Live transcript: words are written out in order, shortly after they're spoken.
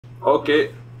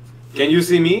Okay. Can you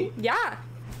see me? Yeah.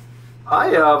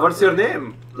 Hi, what's your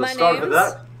name? Let's start with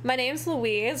that. My name's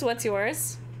Louise. What's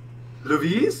yours?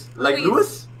 Louise? Like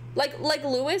Louis? Like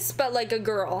Louis, but like a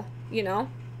girl, you know?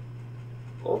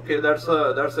 Okay, that's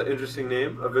an interesting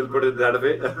name. I will put it that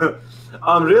way.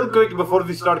 Real quick before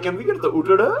we start, can we get the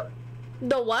utada?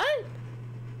 The what?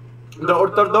 The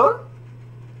utada?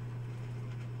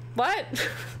 What?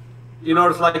 You know,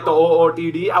 it's like the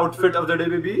OOTD, outfit of the day,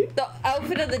 baby. The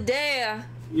outfit of the day.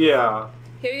 Yeah.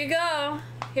 Here you go.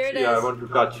 Here it is. Yeah, I want to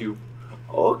cut you.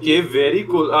 Okay, very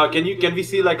cool. Can we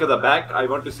see like the back? I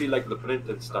want to see like the print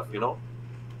and stuff, you know?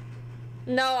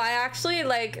 No,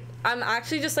 I'm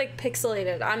actually just like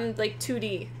pixelated. I'm like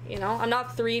 2D, you know? I'm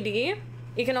not 3D.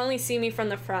 You can only see me from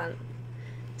the front.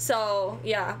 So,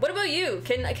 yeah. What about you?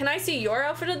 Can I see your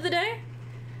outfit of the day?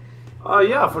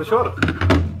 Yeah, for sure.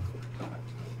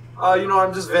 You know,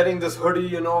 I'm just wearing this hoodie,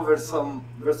 you know, with some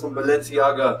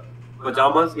Balenciaga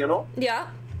pajamas, you know? Yeah.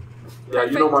 Yeah,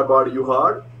 you know my body, you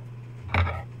hard.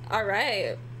 All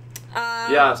right.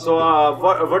 Yeah, so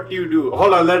what do you do?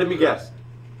 Hold on, let me guess.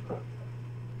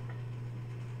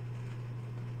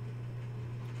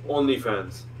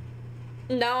 OnlyFans.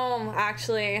 No,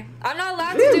 actually. I'm not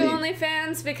allowed Really? to do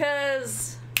OnlyFans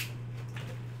because...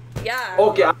 Yeah.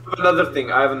 Okay, I have another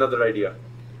thing. I have another idea.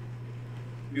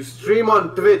 You stream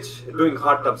on Twitch doing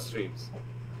hot tub streams.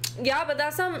 Yeah, but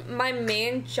that's not my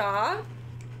main job.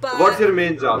 But, What's your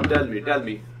main job? Tell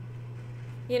me.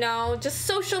 You know, just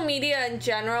social media in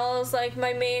general is like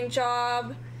my main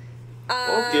job.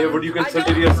 Okay, would you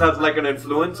consider yourself like an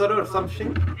influencer or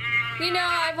something? You know,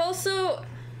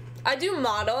 I do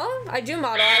model. I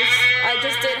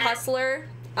just did Hustler.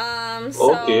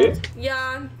 So, Okay.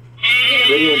 Yeah. You know.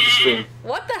 Very interesting.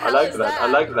 What the hell is that? I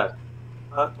like that.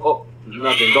 Huh? Oh,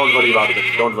 nothing. Don't worry about them.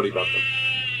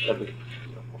 Let me...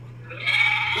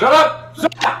 Shut up!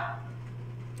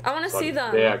 I want to see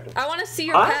them. I want to see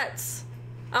your pets.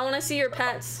 I want to see your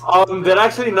pets. They're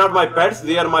actually not my pets.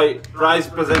 They are my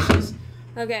prized possessions.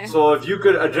 Okay. So if you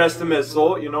could address them as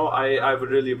so, you know, I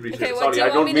would really appreciate it. What Sorry, do you I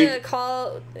want don't me mean... to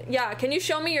call? Yeah, can you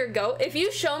show me your goat? If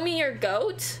you show me your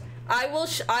goat, I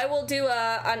will do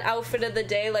an outfit of the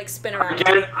day, like spin around.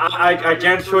 I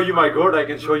can't show you my goat. I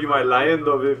can show you my lion,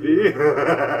 though, baby.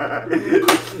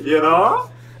 You know.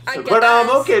 But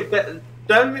okay.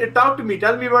 Talk to me.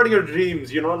 Tell me about your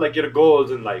dreams. You know, like your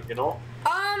goals in life. You know.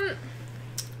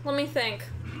 Let me think.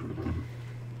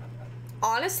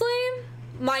 Honestly,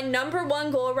 my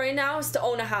 #1 goal right now is to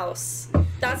own a house.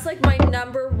 That's like my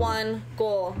 #1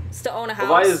 goal, is to own a house.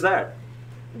 Why is that?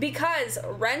 Because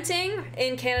renting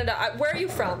in Canada... where are you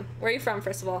from? Where are you from,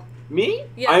 first of all? Me?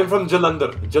 Yeah. I am from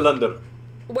Jalandhar.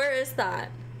 Where is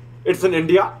that? It's in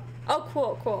India. Oh,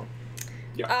 cool.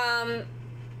 Yeah.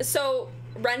 So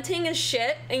renting is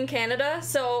shit in Canada,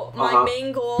 so my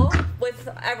main goal with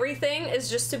everything is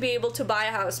just to be able to buy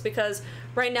a house, because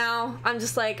right now I'm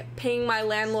just like paying my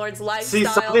landlord's lifestyle. See,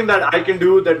 something that I can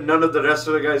do that none of the rest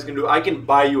of the guys can do, I can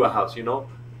buy you a house, you know?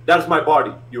 That's my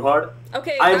body, you heard?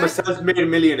 Okay. I am a self-made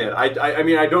millionaire. I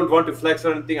mean, I don't want to flex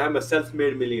or anything. I'm a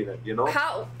self-made millionaire, you know?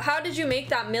 How did you make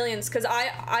that millions? Because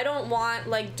I don't want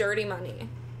like dirty money.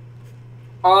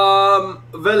 Well,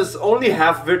 it's only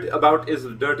half of it about is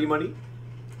dirty money.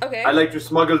 Okay. I like to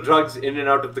smuggle drugs in and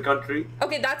out of the country.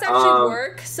 Okay, that's actually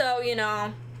work, so, you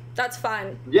know, that's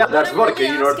fine. Yeah, that's work. What I'm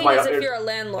you know, really asking is if you're a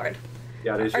landlord.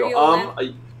 Yeah, Are you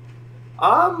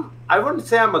a I wouldn't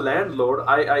say I'm a landlord.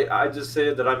 I just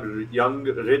say that I'm young,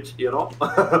 rich, you know.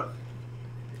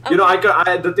 You know,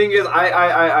 the thing is,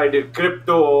 I did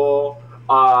crypto.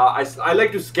 I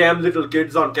like to scam little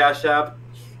kids on Cash App.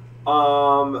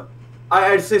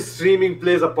 I'd say streaming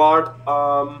plays a part.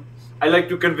 I like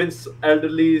to convince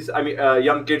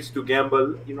young kids to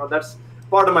gamble. You know, that's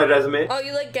part of my resume. Oh,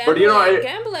 you like gambling? But, you know,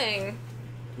 gambling.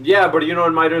 Yeah, but you know,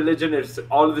 in my religion, it's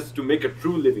always to make a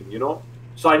true living, you know.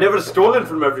 So I never stolen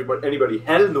from anybody.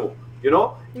 Hell no, you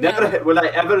know. Never will I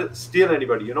ever steal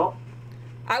anybody, you know.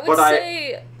 I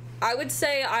would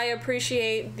say I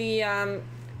appreciate the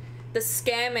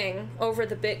scamming over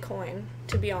the Bitcoin,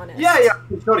 to be honest. Yeah,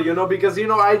 sure, you know, because you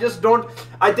know, I just don't.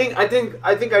 I think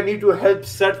I need to help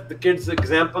set the kids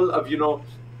example of, you know,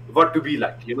 what to be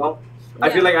like, you know. Yeah. I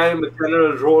feel like I am a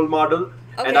general role model,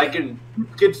 and I can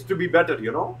teach kids to be better,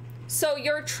 you know. So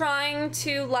you're trying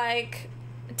to like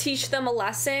teach them a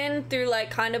lesson through like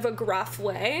kind of a gruff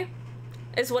way,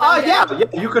 is what I'm getting?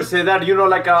 Yeah, you could say that, you know,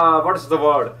 like what is the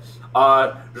word?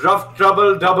 Rough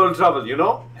trouble, double trouble, you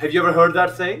know? Have you ever heard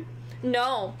that saying?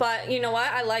 No, but you know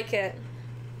what? I like it.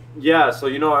 Yeah, so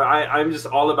you know, I'm just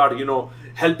all about, you know,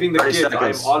 helping the kids.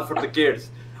 I'm all for the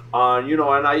kids. You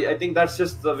know, and I think that's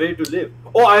just the way to live.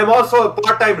 Oh, I am also a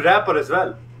part-time rapper as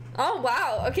well. Oh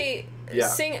wow. Okay. Yeah.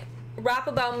 Rap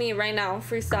about me right now.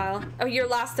 Freestyle. Oh, your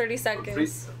last 30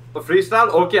 seconds. Freestyle?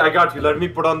 Okay, I got you. Let me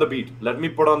put on the beat.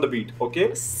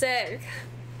 Okay? Sick.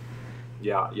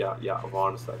 Yeah.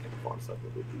 1 second.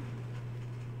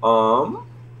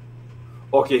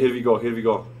 Okay, here we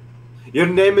go. Your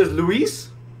name is Louise,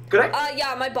 correct?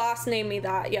 Yeah, my boss named me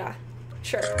that. Yeah,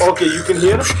 sure. Okay, you can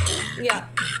hear? Yeah.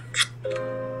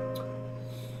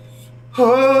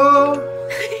 Oh.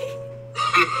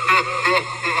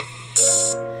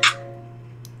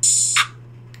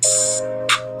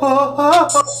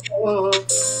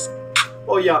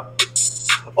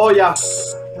 Oh yeah.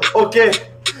 Okay.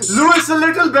 Louis a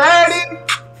little baddie.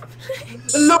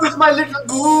 Louis my little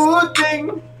good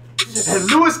thing.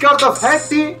 And Louis got the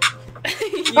fatty.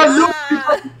 Yeah. And Louis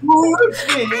got the good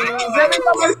things. Every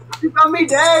time I see you call me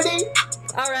daddy.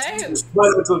 Alright. My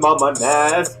little mama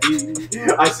nasty.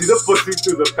 I see the pussy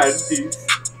to the panties.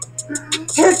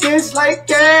 It tastes like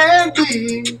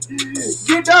candy.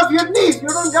 Get off your knees, you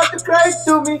don't got to cry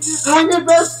to me. I'm your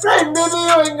best friend, baby,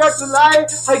 you ain't got to lie.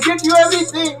 I get you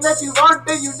everything that you want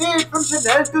and you need, from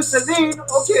Chanel to Celine.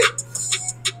 Okay.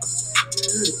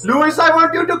 Louis, I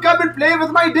want you to come and play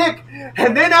with my dick.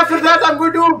 And then after that, I'm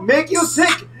going to make you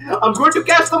sick. I'm going to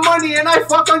cash the money and I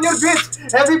fuck on your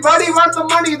bitch. Everybody wants the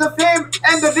money, the fame,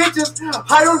 and the riches.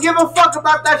 I don't give a fuck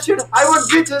about that shit. I want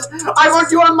bitches. I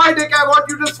want you on my dick. I want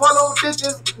you to swallow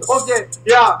bitches. Okay,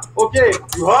 yeah, okay.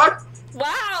 You heard?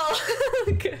 Wow.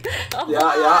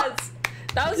 Yeah.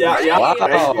 That was Yeah, great. yeah.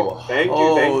 Wow. Thank you.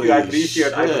 Holy I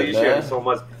appreciate shit, it so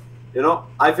much. You know,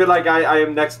 I feel like I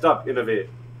am next up in a way.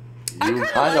 I You kinda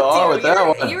kind of liked are you. with that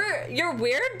one. You're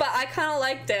weird, but I kind of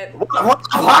liked it. What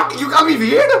the fuck? You got me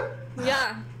weird?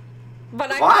 Yeah. But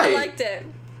I Why? kind of liked it.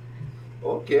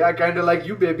 Okay, I kind of like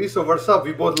you, baby. So what's up?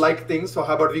 We both like things, so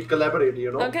how about we collaborate,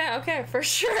 you know? Okay, for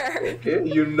sure. Okay,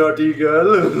 you naughty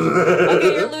girl.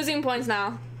 Okay, you're losing points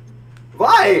now.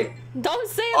 Why? Don't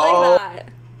say it like that.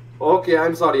 Okay,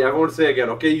 I'm sorry. I won't say again.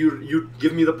 Okay, you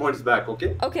give me the points back.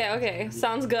 Okay. Okay.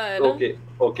 Sounds good. Okay.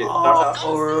 Tata.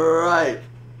 All right.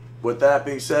 With that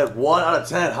being said, 1 out of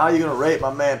 10. How are you gonna rate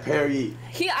my man Perry?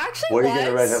 He actually What are you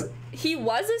gonna rate him? He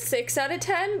was a 6 out of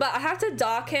 10, but I have to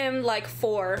dock him like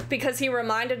 4 because he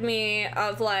reminded me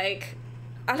of like,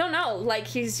 I don't know, like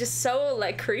he's just so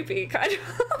like creepy kind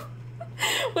of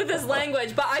with his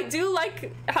language. But I do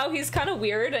like how he's kind of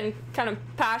weird and kind of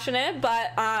passionate,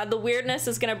 but the weirdness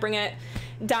is gonna bring it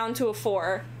down to a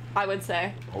 4, I would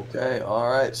say. Okay, all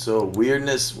right. So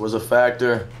weirdness was a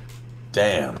factor.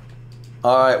 Damn.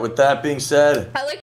 All right. With that being said, I like